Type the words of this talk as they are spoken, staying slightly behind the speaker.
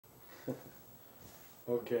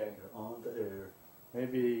Okay. You're on the air.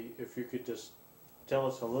 Maybe if you could just tell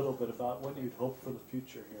us a little bit about what you'd hope for the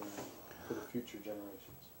future here, for the future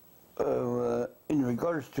generations. In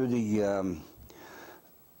regards to the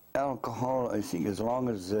alcohol, I think as long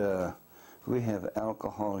as we have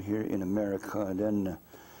alcohol here in America, then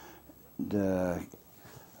the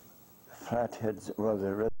flatheads, well,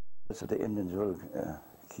 the rest of the Indians will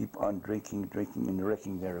keep on drinking and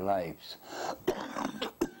wrecking their lives.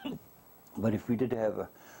 But if we did have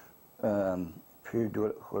a period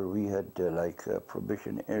where we had like a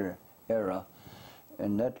prohibition era,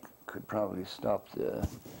 and that could probably stop the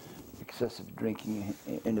excessive drinking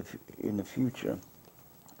in the future.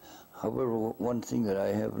 However, one thing that I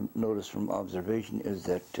have noticed from observation is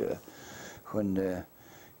that when the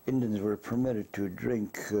Indians were permitted to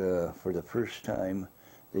drink for the first time,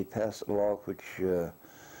 they passed a law which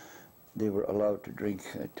they were allowed to drink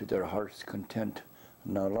to their heart's content.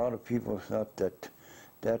 Now, a lot of people thought that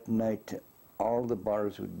that night all the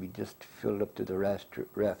bars would be just filled up to the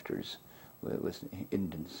rafters with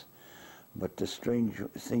Indians. But the strange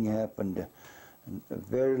thing happened,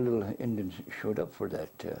 very little Indians showed up for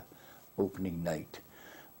that opening night.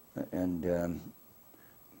 And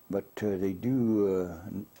but they do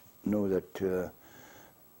know that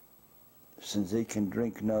since they can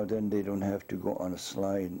drink now, then they don't have to go on a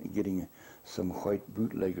slide and getting some white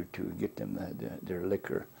bootlegger to get them their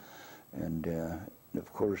liquor. And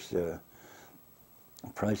of course, the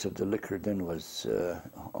price of the liquor then was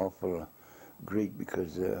awful great,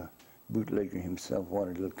 because bootlegger himself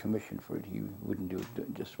wanted a little commission for it. He wouldn't do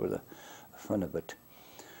it just for the fun of it.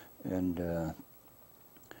 And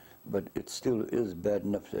but it still is bad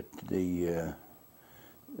enough that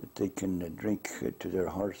they can drink to their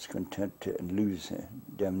heart's content and lose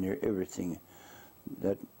damn near everything.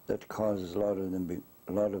 That causes a lot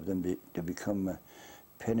of them to become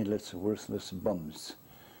penniless, worthless bums,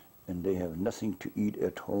 and they have nothing to eat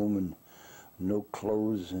at home, and no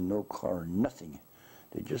clothes and no car, nothing.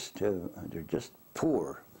 They're just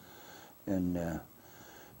poor, and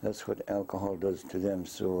that's what alcohol does to them.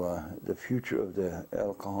 So the future of the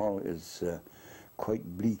alcohol is quite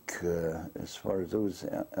bleak as far as those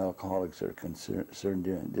alcoholics are concerned.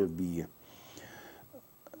 There'll be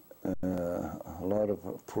a lot of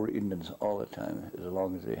poor Indians all the time, as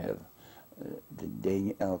long as they have the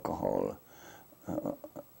dang alcohol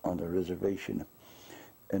on the reservation.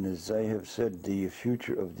 And as I have said, the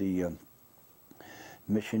future of the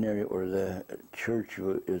missionary or the church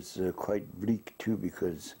is quite bleak too,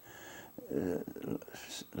 because a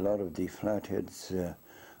lot of the flatheads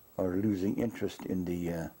are losing interest in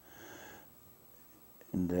the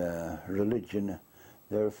religion.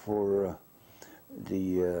 Therefore,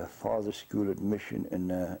 the Father School Admission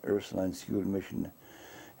and Ursuline School Admission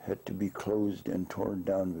had to be closed and torn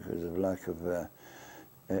down because of lack of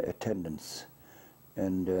attendance.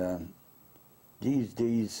 And these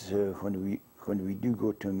days, when we do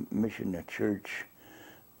go to mission at church,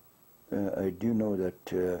 I do know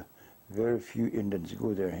that very few Indians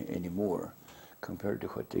go there anymore compared to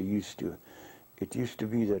what they used to. It used to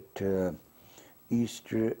be that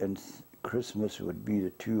Easter and Christmas would be the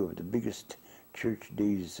two of the biggest church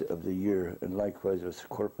days of the year, and likewise with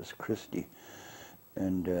Corpus Christi.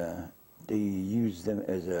 And they used them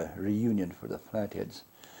as a reunion for the flatheads.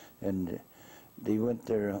 And they went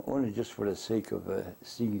there only just for the sake of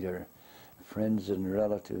seeing their friends and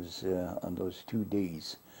relatives on those 2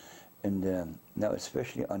 days. And now,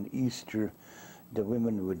 especially on Easter, the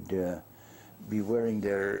women would be wearing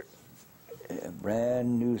their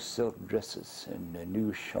brand new silk dresses and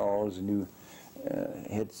new shawls, new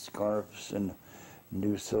head scarves, and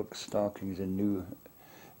new silk stockings and new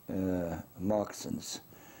moccasins.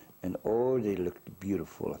 And oh, they looked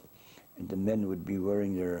beautiful. And the men would be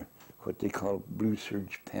wearing their what they call blue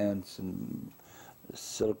serge pants and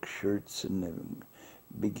silk shirts and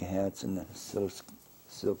big hats and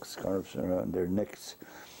silk scarves around their necks.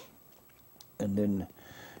 And then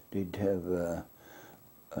they'd have a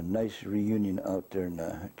nice reunion out there in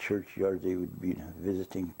the churchyard. They would be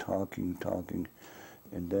visiting, talking,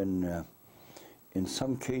 and then in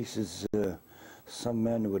some cases some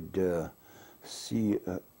man would see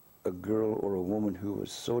a girl or a woman who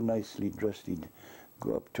was so nicely dressed, he'd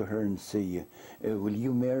go up to her and say, will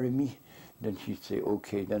you marry me? Then she'd say,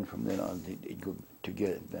 okay. Then from then on they'd go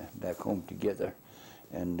together, back home together.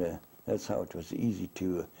 And that's how it was easy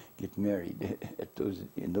to get married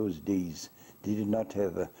in those days. They did not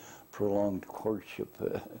have a prolonged courtship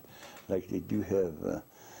like they do have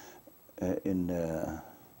in the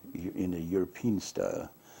European style.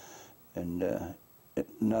 And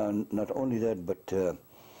now, not only that, but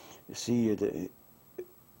see,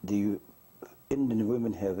 the Indian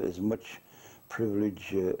women have as much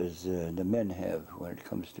privilege as the men have when it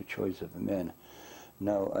comes to choice of a man.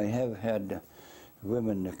 Now, I have had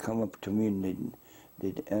women come up to me and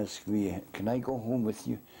they'd ask me, can I go home with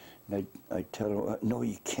you? And I'd tell her, no,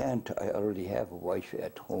 you can't. I already have a wife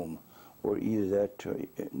at home. Or either that, or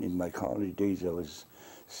in my college days, I was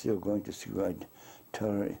still going to school. I'd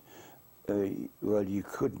tell her, well, you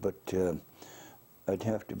could, but I'd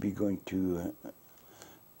have to be going to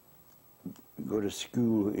go to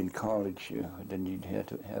school in college. Then you'd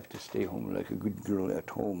have to stay home like a good girl at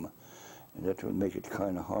home. And that would make it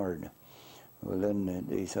kind of hard. Well, then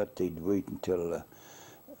they thought they'd wait until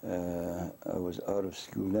I was out of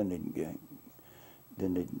school, then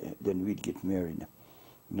we'd get married.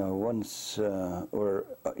 Now, once, or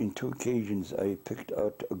in 2 occasions, I picked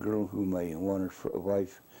out a girl whom I wanted for a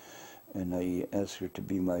wife, and I asked her to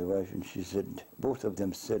be my wife, and she said, both of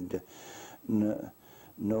them said,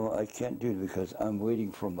 no, I can't do it because I'm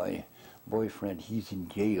waiting for my boyfriend. He's in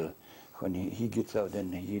jail. When he gets out,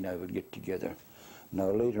 then he and I will get together.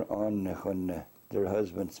 Now, later on, when their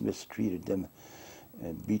husbands mistreated them,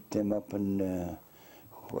 beat them up and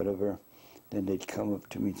whatever, then they'd come up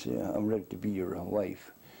to me and say, I'm ready to be your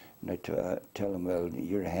wife. And I tell them, well,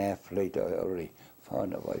 you're half late. I already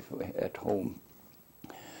found a wife at home.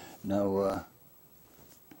 Now,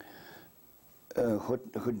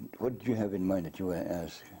 what do you have in mind that you want to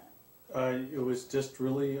ask? It was just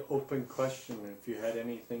really open question. If you had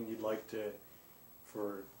anything you'd like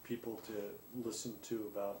for people to listen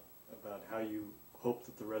to about how you hope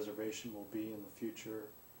that the reservation will be in the future,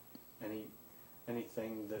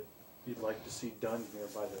 anything that you'd like to see done here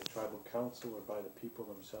by the tribal council or by the people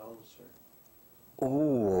themselves, or?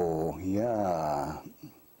 Oh, yeah.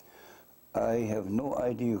 I have no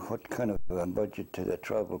idea what kind of budget the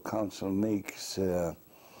tribal council makes,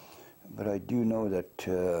 but I do know that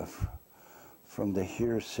from the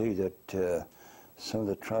hearsay that some of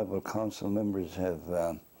the tribal council members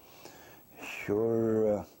have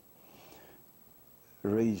sure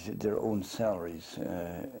raised their own salaries.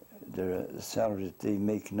 The salary that they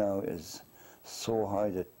make now is so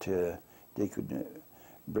high that they could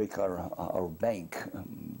break our bank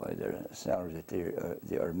by their salary that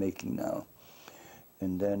they are making now.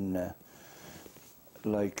 And then,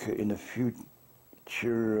 like in the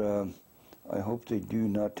future, I hope they do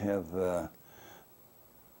not have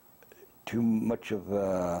too much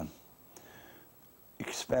of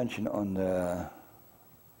expansion on the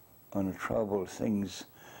tribal things,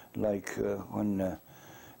 like when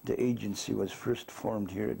the agency was first formed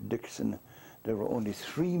here at Dixon. There were only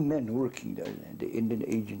 3 men working there, the Indian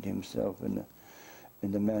agent himself and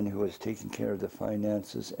the man who was taking care of the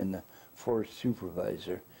finances and the forest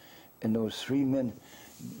supervisor. And those 3 men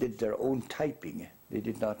did their own typing. They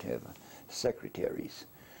did not have secretaries.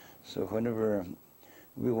 So whenever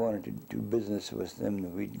we wanted to do business with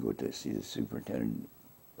them, we'd go to see the superintendent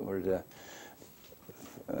or the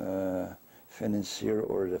financier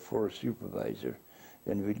or the forest supervisor.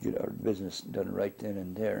 Then we'd get our business done right then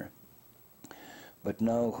and there. But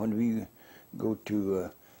now when we go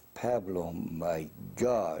to Pablo, my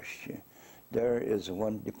gosh, there is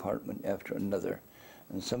one department after another.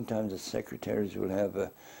 And sometimes the secretaries will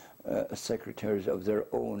have secretaries of their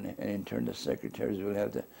own, and in turn the secretaries will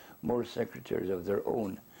have more secretaries of their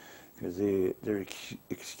own, because their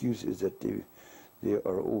excuse is that they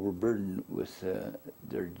are overburdened with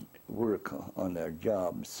their work on their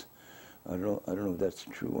jobs. I don't know if that's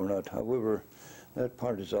true or not. However, that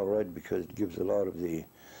part is all right because it gives a lot of the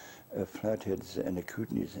flatheads and the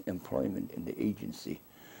Kootenays employment in the agency.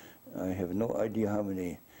 I have no idea how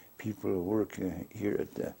many people work here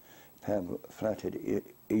at the Flathead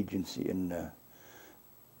Agency in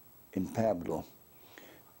Pablo,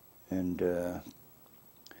 and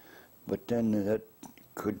but then that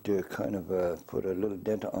could kind of put a little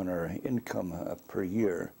dent on our income per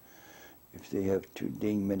year if they have too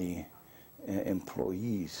dang many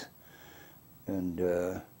employees. And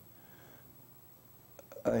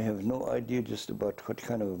I have no idea just about what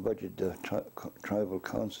kind of a budget the tribal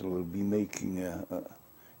council will be making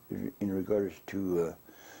in regards to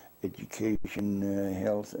education,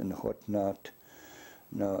 health, and whatnot.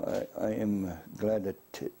 Now, I am glad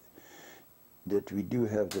that we do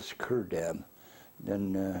have this Kerr Dam.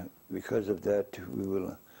 Then, because of that, we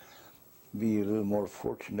will be a little more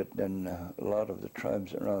fortunate than a lot of the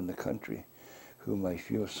tribes around the country, whom I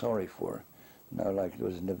feel sorry for. Now, like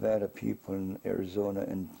those Nevada people in Arizona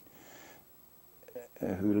and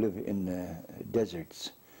who live in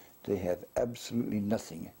deserts, they have absolutely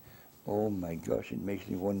nothing. Oh my gosh, it makes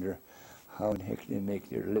me wonder how in heck they make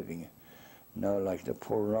their living. Now, like the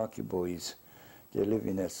poor Rocky boys, They live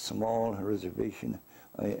in a small reservation.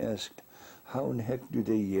 I asked, how in the heck do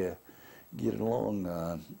they get along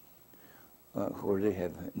where they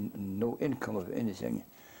have no income of anything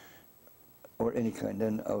or any kind?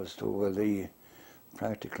 Then I was told, well, they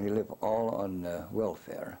practically live all on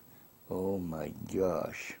welfare. Oh my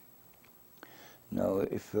gosh. Now,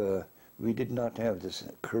 if we did not have this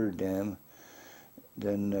Kerr Dam,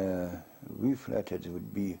 then we Flatheads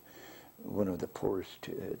would be one of the poorest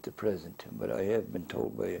at the present. But I have been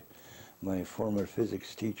told by my former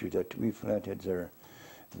physics teacher that we Flatheads are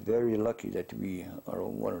very lucky that we are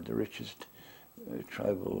one of the richest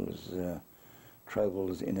tribals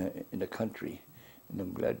in the country, and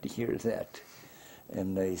I'm glad to hear that.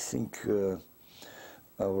 And I think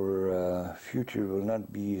our future will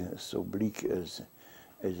not be so bleak as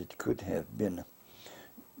it could have been.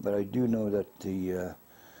 But I do know that the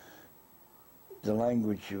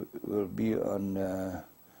language will be on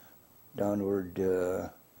downward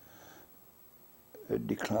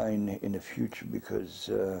decline in the future, because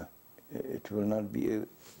it will not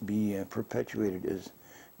be perpetuated as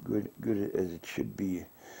good as it should be.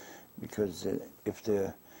 Because if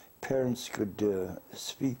the parents could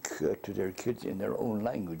speak to their kids in their own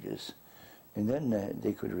languages, and then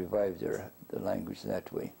they could revive the language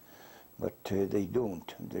that way. But they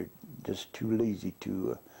don't. They're just too lazy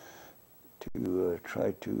to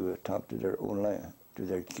try to talk to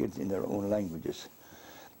their kids in their own languages.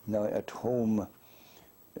 Now at home,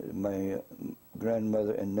 my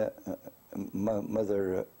grandmother and my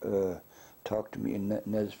mother talked to me in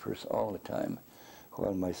Nez Perce all the time,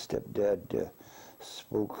 while my stepdad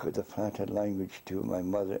spoke the Flathead language to my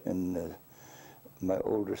mother and my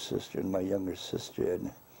older sister and my younger sister,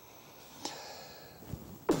 and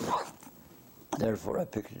therefore I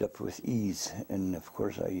picked it up with ease. And of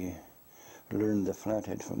course I learned the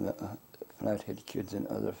Flathead from the Flathead kids and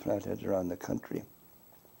other Flatheads around the country.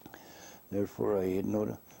 Therefore I had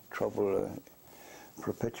no trouble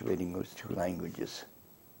perpetuating those two languages.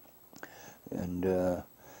 And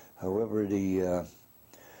however, the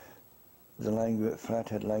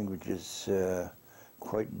Flathead language is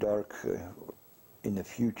quite dark in the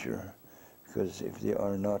future, because if they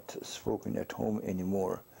are not spoken at home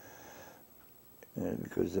anymore,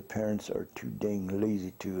 because the parents are too dang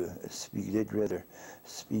lazy to speak. They'd rather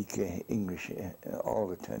speak English all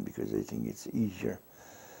the time because they think it's easier.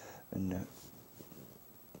 And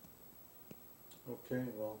okay,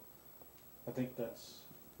 well, I think that's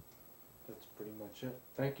pretty much it.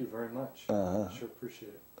 Thank you very much. Uh-huh. Sure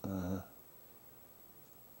appreciate it. uh,